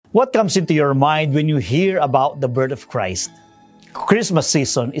What comes into your mind when you hear about the birth of Christ? Christmas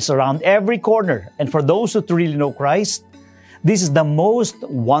season is around every corner, and for those who truly know Christ, this is the most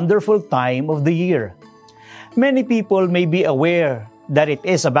wonderful time of the year. Many people may be aware that it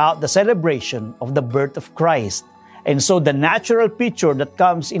is about the celebration of the birth of Christ, and so the natural picture that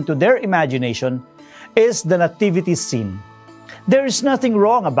comes into their imagination is the nativity scene. There is nothing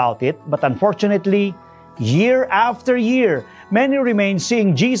wrong about it, but unfortunately, year after year, many remain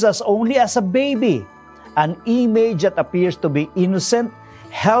seeing Jesus only as a baby, an image that appears to be innocent,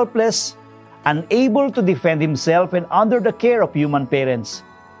 helpless, unable to defend himself and under the care of human parents.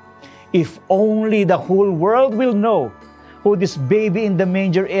 If only the whole world will know who this baby in the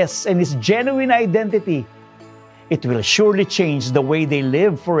manger is and his genuine identity, it will surely change the way they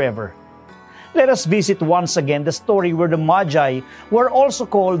live forever. Let us visit once again the story where the Magi were also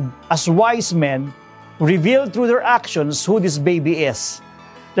called as wise men, revealed through their actions who this baby is.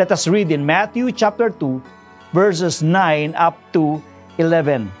 Let us read in Matthew chapter 2, verses 9 up to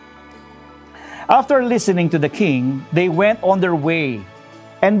 11. After listening to the king, they went on their way.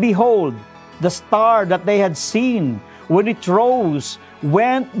 And behold, the star that they had seen when it rose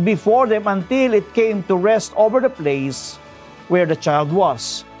went before them until it came to rest over the place where the child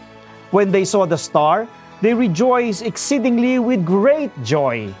was. When they saw the star, they rejoiced exceedingly with great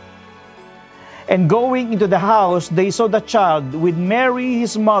joy. And going into the house, they saw the child with Mary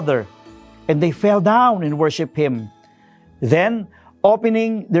his mother, and they fell down and worshipped him. Then,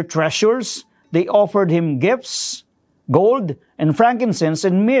 opening their treasures, they offered him gifts, gold, and frankincense,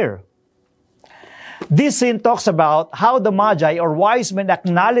 and myrrh. This scene talks about how the Magi or wise men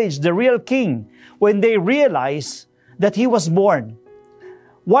acknowledged the real king when they realized that he was born.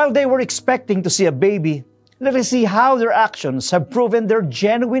 While they were expecting to see a baby, let us see how their actions have proven their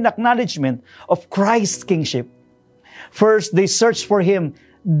genuine acknowledgement of Christ's kingship. First, they searched for him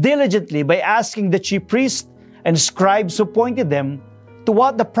diligently by asking the chief priests and scribes who pointed them to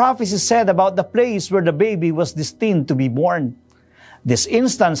what the prophecy said about the place where the baby was destined to be born. This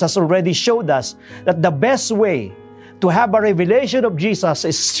instance has already showed us that the best way to have a revelation of Jesus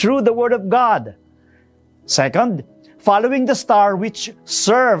is through the Word of God. Second, following the star which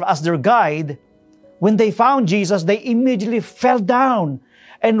served as their guide, when they found Jesus, they immediately fell down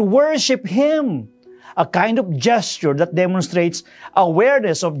and worshiped him, a kind of gesture that demonstrates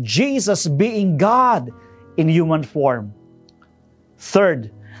awareness of Jesus being God in human form.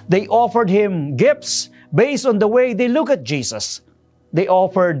 Third, they offered him gifts based on the way they look at Jesus. They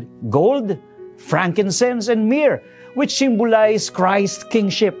offered gold, frankincense, and myrrh, which symbolize Christ's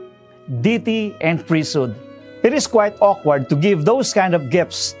kingship, deity, and priesthood. It is quite awkward to give those kind of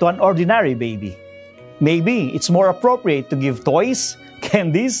gifts to an ordinary baby. Maybe it's more appropriate to give toys,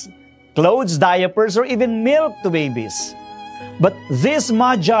 candies, clothes, diapers, or even milk to babies. But these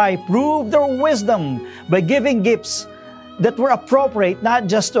Magi proved their wisdom by giving gifts that were appropriate not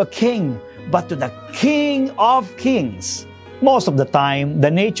just to a king, but to the King of Kings. Most of the time,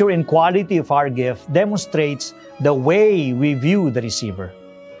 the nature and quality of our gift demonstrates the way we view the receiver.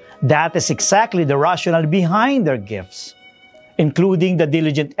 That is exactly the rationale behind their gifts, including the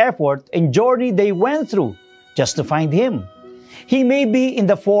diligent effort and journey they went through just to find him. He may be in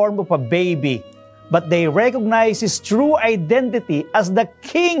the form of a baby, but they recognize his true identity as the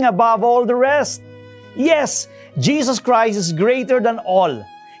king above all the rest. Yes, Jesus Christ is greater than all.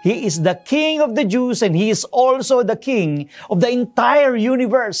 He is the King of the Jews, and he is also the King of the entire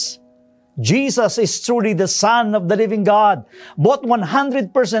universe. Jesus is truly the Son of the living God, both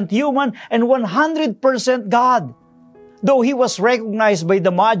 100% human and 100% God. Though he was recognized by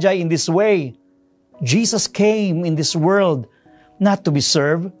the Magi in this way, Jesus came in this world not to be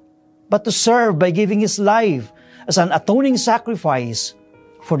served, but to serve by giving his life as an atoning sacrifice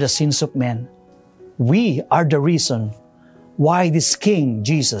for the sins of men. We are the reason why this King,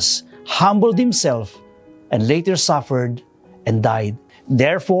 Jesus, humbled himself and later suffered and died.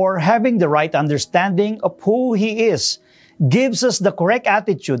 Therefore, having the right understanding of who he is gives us the correct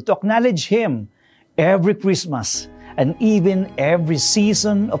attitude to acknowledge him every Christmas and even every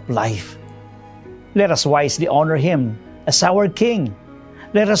season of life. Let us wisely honor him as our King.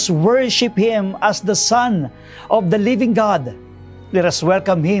 Let us worship him as the Son of the living God. Let us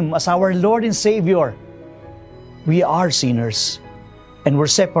welcome him as our Lord and Savior. We are sinners, and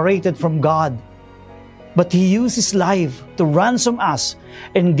we're separated from God. But he used his life to ransom us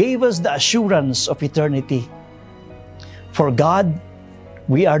and gave us the assurance of eternity. For God,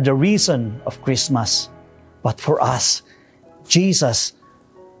 we are the reason of Christmas. But for us, Jesus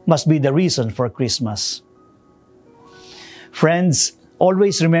must be the reason for Christmas. Friends,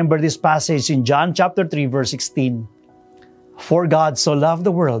 always remember this passage in John chapter 3, verse 16. For God so loved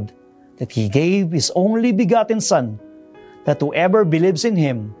the world that He gave His only begotten Son, that whoever believes in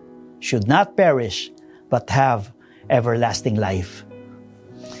Him should not perish, but have everlasting life.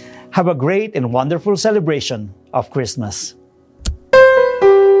 Have a great and wonderful celebration of Christmas.